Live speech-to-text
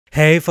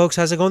Hey folks,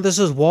 how's it going? This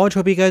is Woj.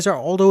 Hope you guys are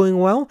all doing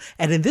well.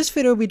 And in this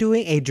video, we'll be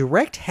doing a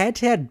direct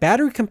head-to-head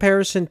battery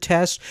comparison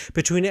test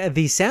between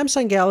the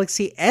Samsung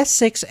Galaxy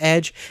S6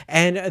 Edge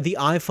and the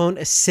iPhone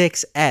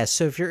 6s.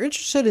 So if you're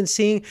interested in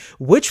seeing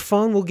which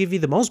phone will give you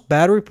the most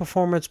battery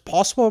performance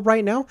possible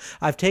right now,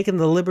 I've taken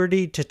the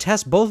liberty to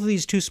test both of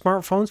these two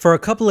smartphones for a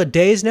couple of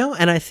days now,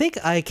 and I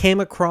think I came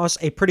across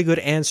a pretty good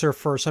answer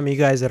for some of you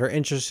guys that are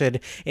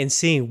interested in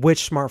seeing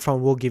which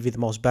smartphone will give you the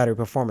most battery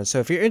performance. So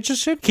if you're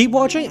interested, keep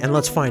watching and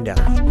let's find out.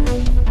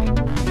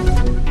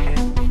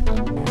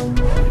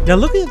 Now,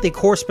 looking at the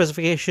core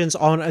specifications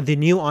on the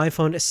new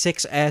iPhone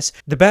 6s,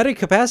 the battery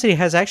capacity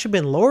has actually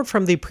been lowered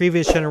from the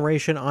previous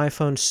generation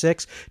iPhone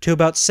 6 to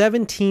about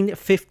 15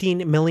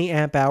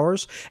 milliamp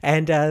hours,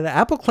 and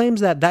Apple claims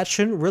that that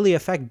shouldn't really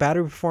affect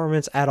battery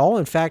performance at all.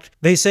 In fact,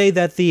 they say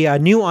that the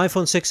new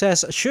iPhone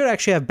 6s should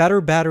actually have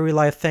better battery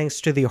life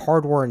thanks to the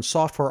hardware and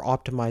software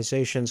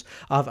optimizations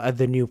of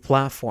the new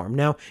platform.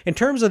 Now, in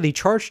terms of the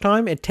charge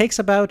time, it takes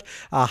about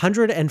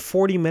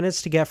 140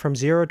 minutes to get from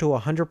 0 to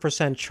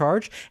 100%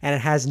 charge, and it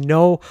has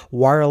no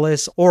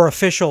wireless or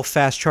official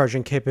fast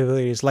charging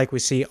capabilities like we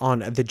see on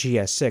the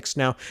GS6.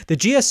 Now, the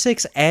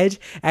GS6 Edge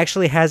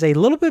actually has a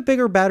little bit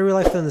bigger battery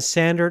life than the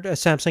standard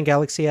Samsung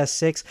Galaxy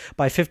S6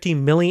 by 50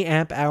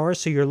 milliamp hours,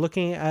 so you're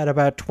looking at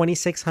about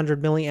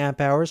 2600 milliamp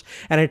hours,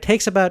 and it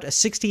takes about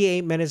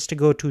 68 minutes to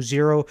go to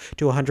 0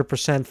 to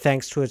 100%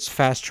 thanks to its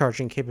fast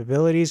charging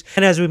capabilities.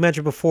 And as we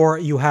mentioned before,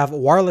 you have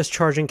wireless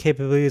charging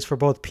capabilities for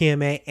both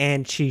PMA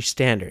and Qi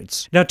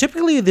standards. Now,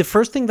 typically the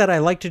first thing that I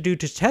like to do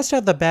to test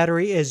out the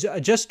battery is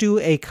just do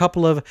a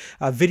couple of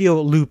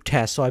video loop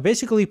tests. So I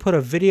basically put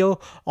a video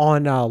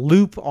on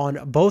loop on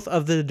both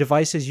of the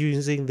devices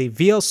using the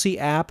VLC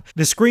app.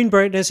 The screen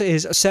brightness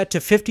is set to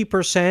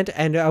 50%,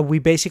 and we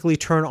basically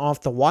turn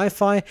off the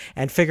Wi-Fi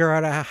and figure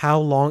out how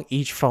long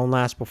each phone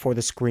lasts before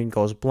the screen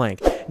goes blank.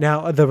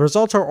 Now, the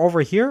results are over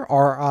here.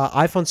 Our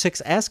iPhone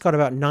 6s got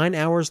about 9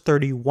 hours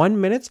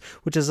 31 minutes,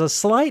 which is a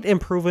slight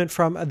improvement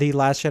from the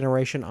last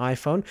generation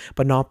iPhone,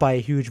 but not by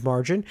a huge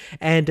margin.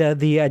 And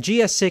the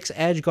GS6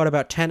 Edge got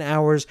about 10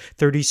 hours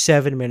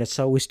 37 minutes.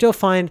 So we still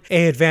find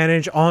an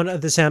advantage on the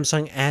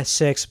Samsung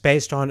S6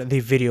 based on the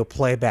video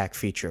playback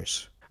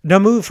features. Now,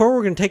 moving forward,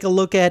 we're going to take a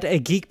look at a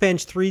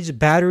Geekbench 3's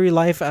battery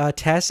life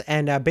test,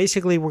 and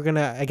basically we're going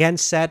to again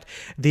set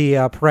the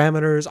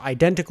parameters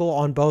identical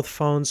on both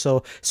phones.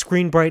 So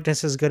screen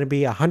brightness is going to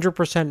be 100%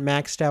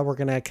 maxed out. We're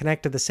going to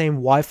connect to the same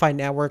Wi-Fi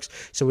networks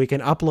so we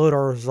can upload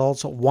our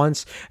results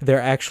once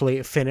they're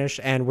actually finished,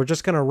 and we're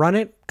just going to run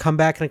it, come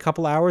back in a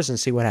couple hours, and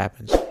see what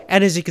happens.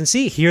 And as you can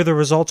see, here are the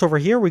results over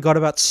here. We got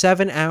about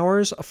 7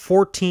 hours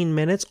 14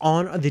 minutes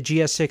on the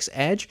GS6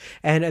 Edge,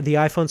 and the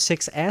iPhone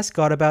 6s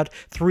got about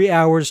 3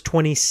 hours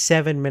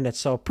 27 minutes.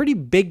 So a pretty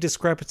big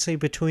discrepancy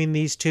between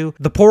these two.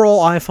 The poor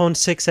old iPhone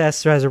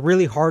 6s has a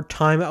really hard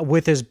time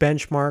with this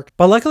benchmark,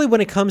 but luckily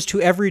when it comes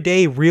to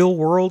everyday real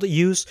world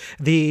use,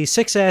 the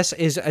 6s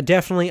is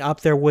definitely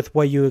up there with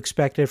what you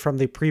expected from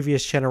the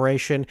previous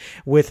generation,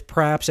 with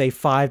perhaps a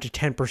 5 to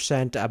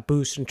 10%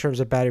 boost in terms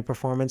of battery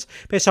performance.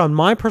 Based on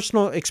my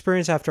personal experience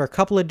after a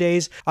couple of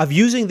days of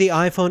using the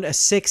iPhone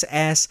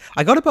 6s,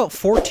 I got about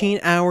 14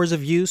 hours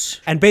of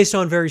use, and based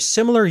on very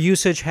similar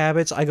usage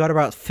habits, I got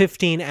about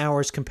 15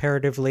 hours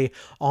comparatively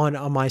on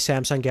my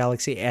Samsung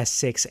Galaxy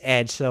S6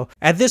 Edge. So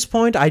at this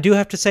point, I do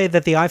have to say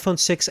that the iPhone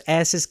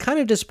 6s is kind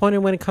of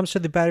disappointing when it comes to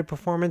the battery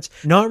performance.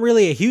 Not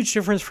really a huge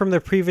difference from the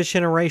previous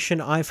generation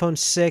iPhone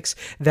 6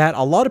 that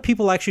a lot of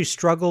people actually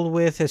struggled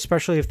with,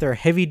 especially if they're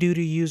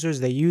heavy-duty users.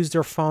 They use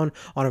their phone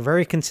on a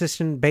very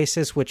consistent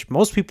basis, which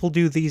most people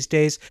do these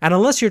days. And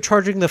unless you're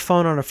charging the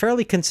phone on a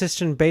fairly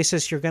consistent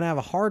basis, you're going to have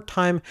a hard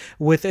time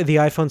with the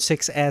iPhone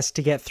 6s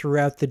to get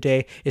throughout the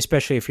day,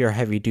 especially if you're a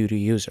heavy-duty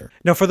user.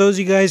 Now, for those of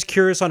you guys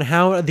curious on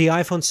how the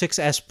iPhone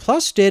 6s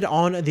Plus did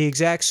on the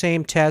exact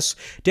same tests,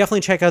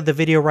 definitely check out the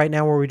video right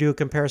now where we do a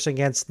comparison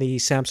against the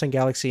Samsung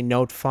Galaxy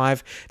Note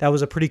 5. That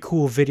was a pretty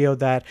cool video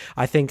that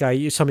I think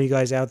some of you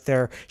guys out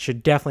there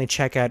should definitely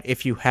check out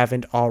if you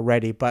haven't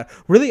already. But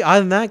really, other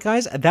than that,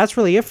 guys, that's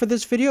really it for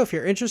this video. If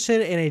you're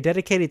interested in a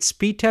dedicated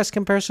speed test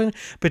comparison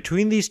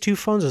between these two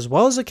phones as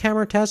well as a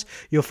camera test,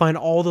 you'll find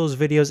all those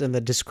videos in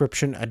the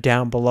description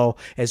down below,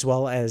 as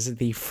well as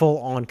the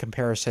full-on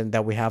comparison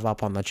that we have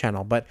up on the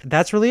channel. But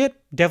that's really it.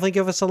 Definitely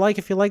give us a like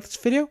if you like this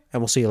video,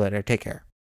 and we'll see you later. Take care.